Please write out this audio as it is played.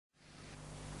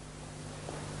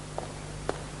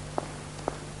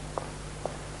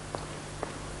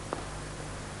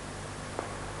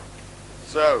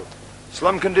So,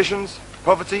 slum conditions,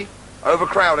 poverty,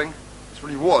 overcrowding. This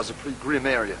really was a pretty grim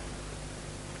area.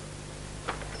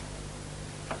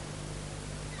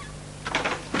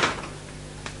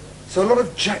 So a lot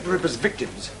of Jack the Ripper's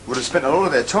victims would have spent a lot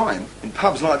of their time in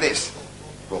pubs like this.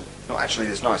 Well, not actually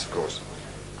this nice, of course.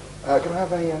 Can I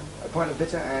have a pint of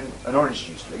bitter and an orange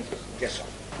juice, please? Yes, sir.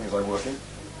 Things I'm working.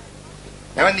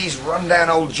 Now, in these run-down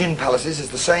old gin palaces, as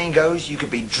the saying goes, you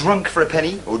could be drunk for a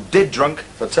penny or dead drunk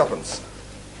for tuppence.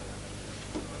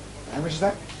 How much is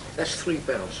that? That's £3,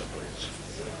 sir, please.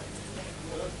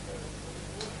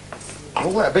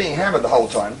 All that being hammered the whole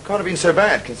time can't have been so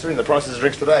bad, considering the prices of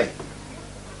drinks today.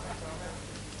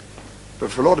 But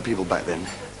for a lot of people back then,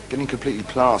 getting completely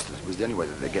plastered was the only way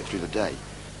that they'd get through the day.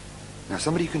 Now,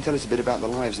 somebody who can tell us a bit about the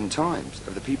lives and times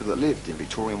of the people that lived in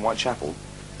Victorian Whitechapel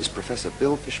is Professor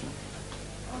Bill Fishman.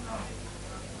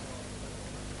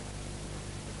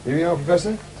 Here we are,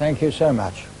 Professor. Thank you so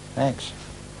much. Thanks.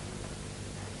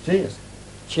 Cheers.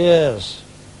 Cheers.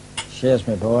 Cheers,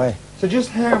 my boy. So just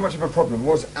how much of a problem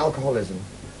was alcoholism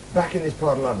back in this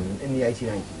part of London in the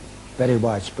 1880s? Very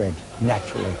widespread,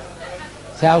 naturally.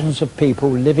 Thousands of people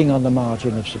living on the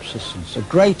margin of subsistence. A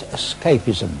great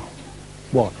escapism.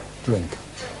 What? Drink.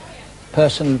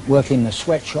 Person working in a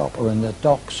sweatshop or in the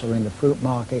docks or in the fruit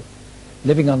market,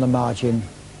 living on the margin,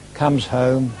 comes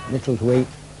home, little to eat,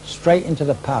 straight into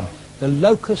the pub. The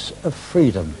locus of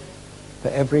freedom for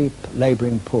every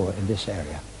labouring poor in this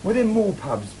area. Were there more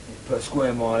pubs per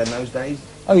square mile in those days?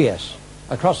 Oh yes.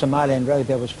 Across the Mile End Road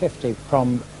there was 50.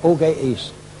 From Aldgate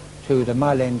East to the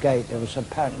Mile End Gate there was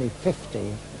apparently 50,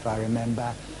 if I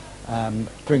remember,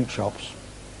 drink shops.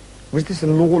 Was this a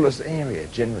lawless area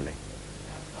generally?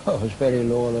 Oh, it was very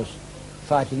lawless.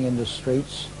 Fighting in the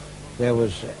streets. There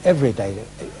was every day.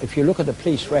 If you look at the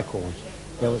police records,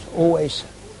 there was always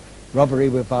robbery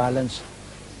with violence,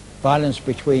 violence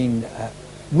between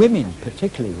women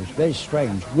particularly. It was very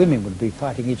strange. Women would be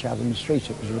fighting each other in the streets.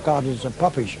 It was regarded as a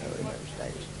poppy show in those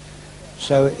days.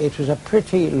 So it was a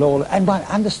pretty lawless, and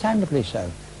understandably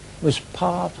so. It was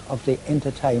part of the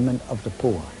entertainment of the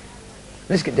poor.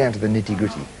 Let's get down to the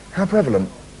nitty-gritty. How prevalent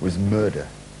was murder?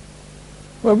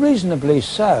 Well, reasonably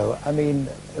so. I mean,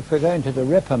 if we're going to the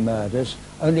Ripper murders,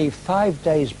 only 5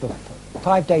 days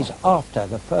after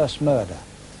the first murder,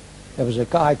 there was a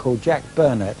guy called Jack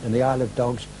Burnett in the Isle of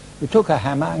Dogs who took a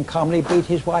hammer and calmly beat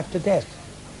his wife to death.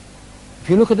 If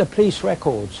you look at the police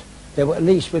records, there were at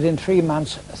least within 3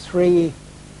 months 3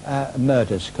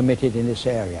 murders committed in this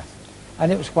area.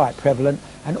 And it was quite prevalent.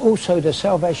 And also the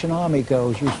Salvation Army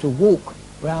girls used to walk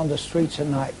round the streets at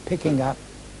night picking up,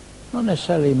 not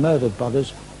necessarily murdered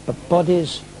bodies, but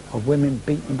bodies of women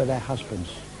beaten by their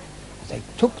husbands. They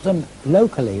took them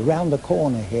locally round the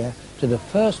corner here to the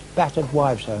first battered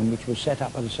wives' home which was set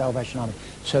up by the Salvation Army.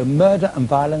 So murder and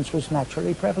violence was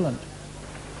naturally prevalent.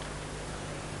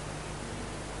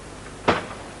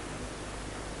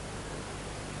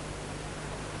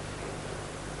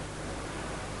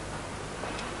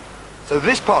 So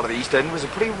this part of the East End was a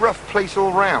pretty rough place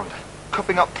all round,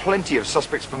 coughing up plenty of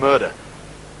suspects for murder.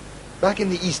 Back in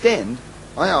the East End,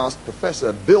 I asked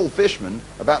Professor Bill Fishman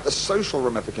about the social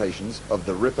ramifications of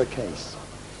the Ripper case.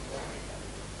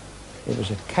 It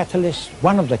was a catalyst,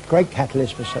 one of the great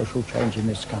catalysts for social change in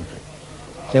this country.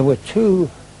 There were 2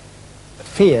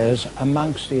 fears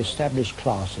amongst the established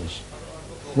classes.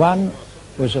 One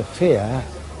was a fear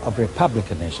of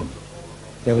republicanism.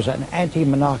 There was an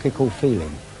anti-monarchical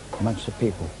feeling amongst the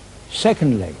people.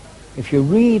 Secondly, if you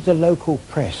read the local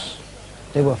press,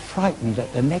 they were frightened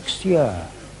that the next year,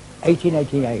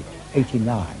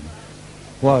 1888-89,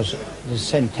 was the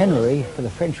centenary for the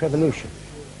French Revolution.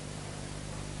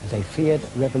 They feared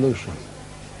revolution.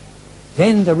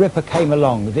 Then the Ripper came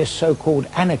along, this so-called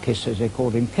anarchist, as they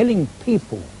called him, killing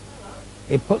people.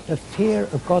 It put the fear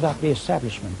of God up the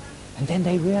establishment. And then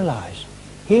they realized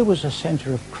here was a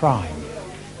center of crime,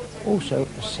 also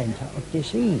a center of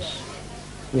disease.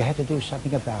 We had to do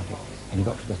something about it. And you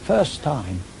got for the first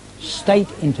time state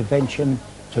intervention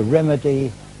to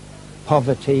remedy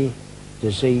poverty,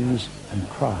 disease and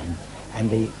crime.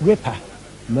 And the Ripper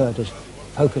murders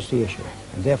focused the issue.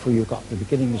 And therefore you got the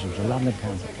beginnings of the London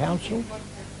County Council,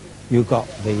 you got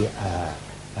the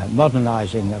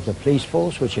modernising of the police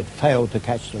force, which had failed to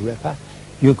catch the Ripper,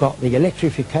 you got the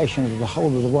electrification of the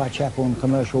whole of the Whitechapel and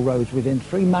commercial roads within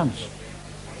 3 months.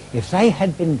 If they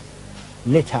had been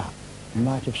lit up, you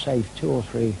might have saved 2 or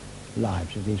 3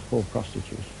 lives of these poor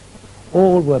prostitutes.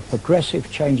 All were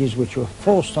progressive changes which were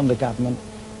forced on the government,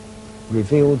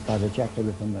 revealed by the Jack the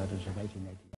Ripper murders of 1880.